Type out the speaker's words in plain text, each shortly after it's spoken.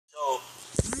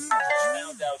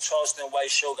Charleston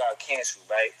White show got canceled,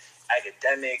 right?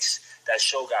 Academics, that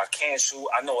show got canceled.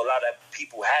 I know a lot of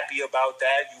people happy about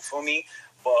that, you feel me?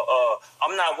 But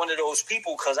I'm not one of those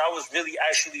people because I was really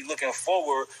actually looking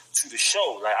forward to the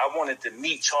show. Like, I wanted to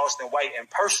meet Charleston White in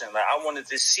person. Like, I wanted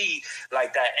to see,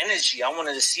 like, that energy. I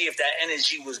wanted to see if that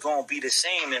energy was going to be the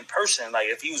same in person. Like,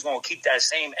 if he was going to keep that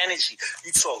same energy.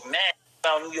 You talk mad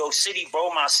about New York City, bro,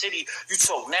 my city. You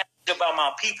talk mad about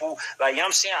my people. Like, you know what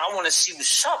I'm saying? I want to see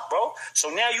what's up, bro.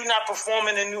 So now you're not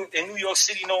performing in New York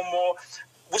City no more.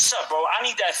 What's up, bro? I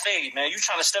need that fade, man. You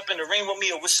trying to step in the ring with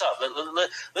me or what's up?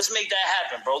 Let's make that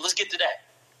happen, bro. Let's get to that.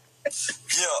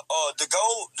 Yeah, the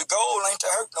goal ain't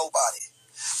to hurt nobody.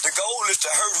 The goal is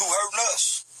to hurt who hurting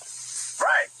us.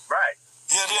 Right.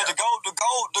 Yeah. The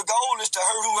goal is to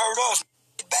hurt who hurt us.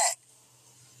 Hit back.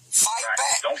 Fight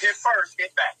back. Don't hit first,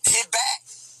 hit back. Hit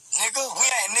back. Nigga,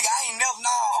 I ain't never,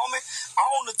 homie. I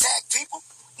don't attack people.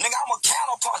 Nigga, I'm a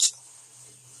counterpuncher.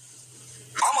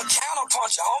 Homie.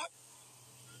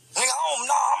 Nigga,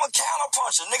 I'm a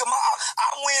counterpuncher. Nigga, I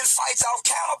win fights off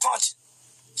counterpunching.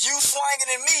 You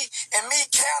swinging at me and me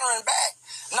countering back.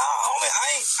 Nah, homie,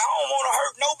 I don't want to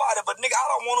hurt nobody, but nigga, I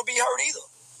don't want to be hurt either.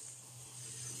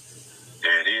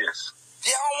 There it is.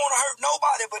 Yeah, I don't want to hurt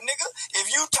nobody, but nigga, if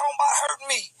you talking about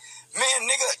hurting me, man,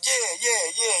 nigga,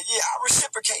 yeah, I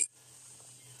reciprocate.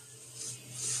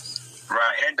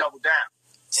 Right, and double down.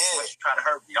 Yeah. Unless you try to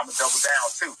hurt me, I'm going to double down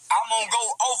too. I'm going to go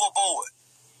overboard.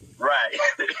 Right.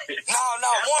 No.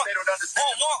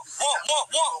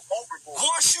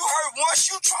 Once you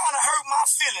trying to hurt my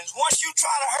feelings, once you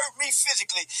trying to hurt me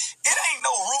physically, it ain't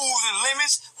no rules and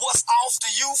limits what's off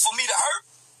to you for me to hurt.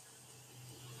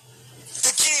 The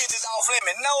kids is off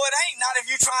limit. No, it ain't. Not if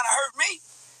you trying to hurt me.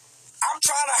 I'm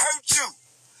trying to hurt you.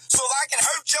 So if I can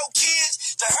hurt your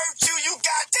kids to hurt you, you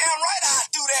goddamn right I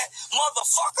do that,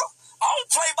 motherfucker. I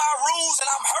don't play by rules and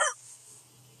I'm hurt.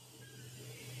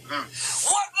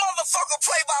 What motherfucker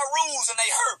play by rules and they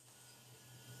hurt?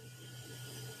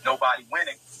 Nobody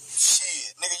winning.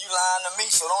 Shit, nigga, you lying to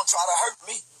me, so don't try to hurt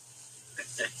me.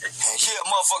 And here,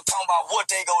 motherfucker talking about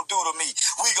what they gonna do to me.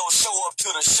 We gonna show up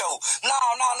to the show. No,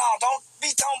 don't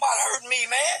be talking about hurting me,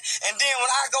 man. And then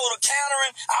when I go to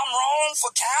countering, I'm wrong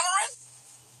for countering?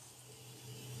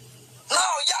 No,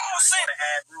 y'all said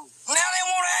now they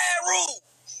want to add rules.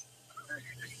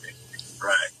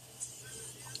 Right.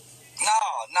 No.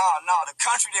 The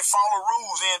country that follow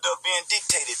rules end up being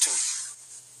dictated to.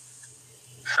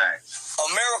 Facts.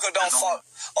 America don't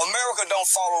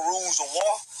follow rules of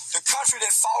war. The country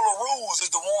that follow rules is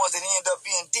the ones that end up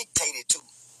being dictated to.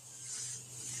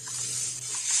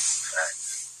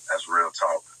 Facts. That's real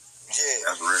talk. Yeah.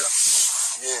 That's real.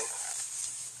 Yeah.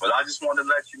 Well, I just wanted to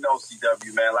let you know,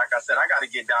 CW, man. Like I said, I got to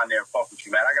get down there and fuck with you,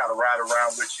 man. I got to ride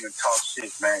around with you and talk shit,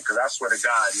 man, because I swear to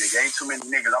God, nigga, ain't too many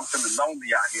niggas. I'm feeling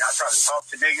lonely out here. I try to talk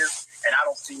to niggas, and I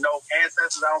don't see no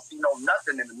ancestors. I don't see no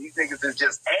nothing in them. These niggas is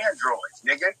just androids,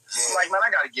 nigga. Yeah. I'm like, man, I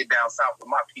got to get down south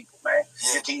with my people, man.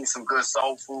 Yeah. Get to eat some good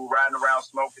soul food, riding around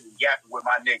smoking and yapping with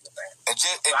my nigga, man. I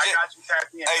got you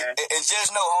tapped in, man. And just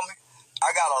know, homie,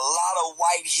 I got a lot of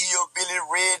white hillbilly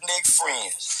redneck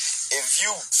friends. If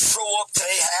you show up to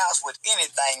their house with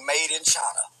anything made in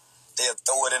China, they'll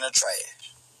throw it in the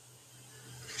trash.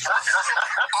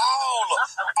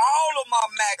 all of my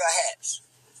MAGA hats,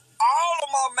 all of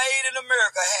my Made in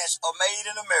America hats are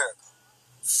made in America.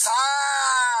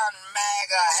 Fine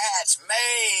MAGA hats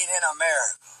made in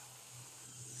America.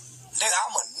 Nigga,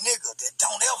 I'm a nigga that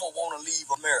don't ever want to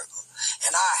leave America.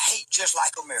 And I hate just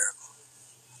like America.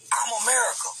 I'm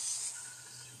America.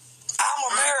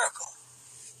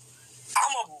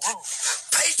 I'm a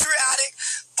patriotic,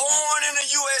 born in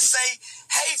the USA,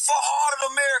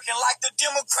 hateful-hearted American, like the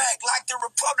Democrat, like the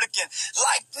Republican,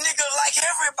 like nigga, like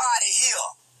everybody here.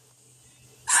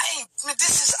 I'm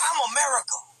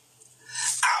America.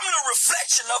 I'm the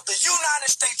reflection of the United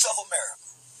States of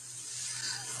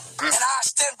America. And I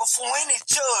stand before any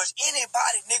judge,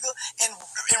 anybody, nigga, and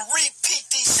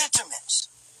repeat these sentiments.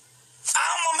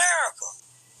 I'm America.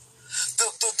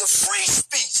 The free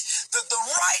speech, the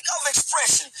right of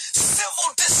expression,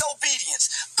 civil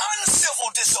disobedience,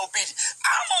 uncivil disobedience.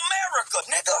 I'm America,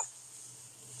 nigga.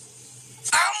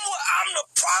 I'm the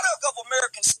product of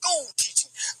American school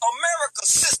teaching, American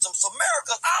systems, I'm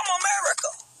America.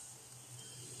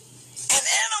 And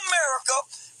in America,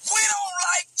 we don't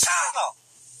like China.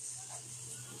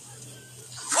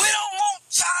 We don't want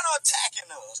China attacking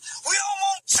us. We don't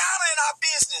want China in our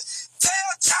business.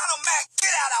 Tell China, Mac,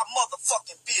 get out our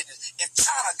motherfucking business if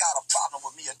China got a problem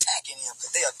with me attacking him,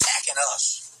 because they're attacking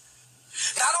us.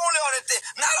 Not only are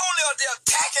they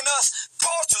attacking us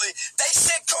culturally, they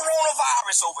sent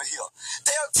coronavirus over here.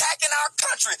 They're attacking our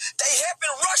country. They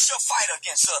helping Russia fight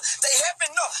against us. They helping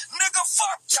nigga,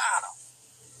 fuck China.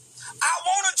 I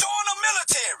want to join the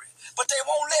military, but they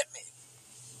won't let me.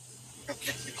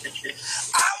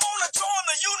 I want to join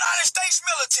the United States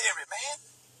military, man.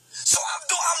 So I'm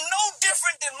no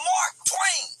different than Mark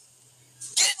Twain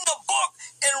getting a book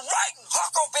and writing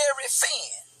Huckleberry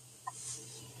Finn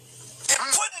and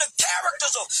putting the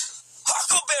characters of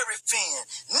Huckleberry Finn,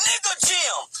 Nigga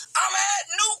Jim. I'm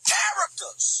adding new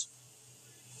characters.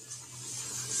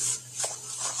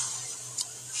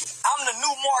 I'm the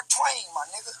new Mark Twain, my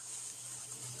nigga.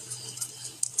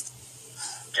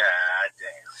 God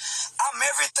damn. I'm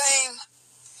everything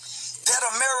that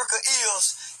America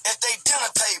is at their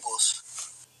dinner tables.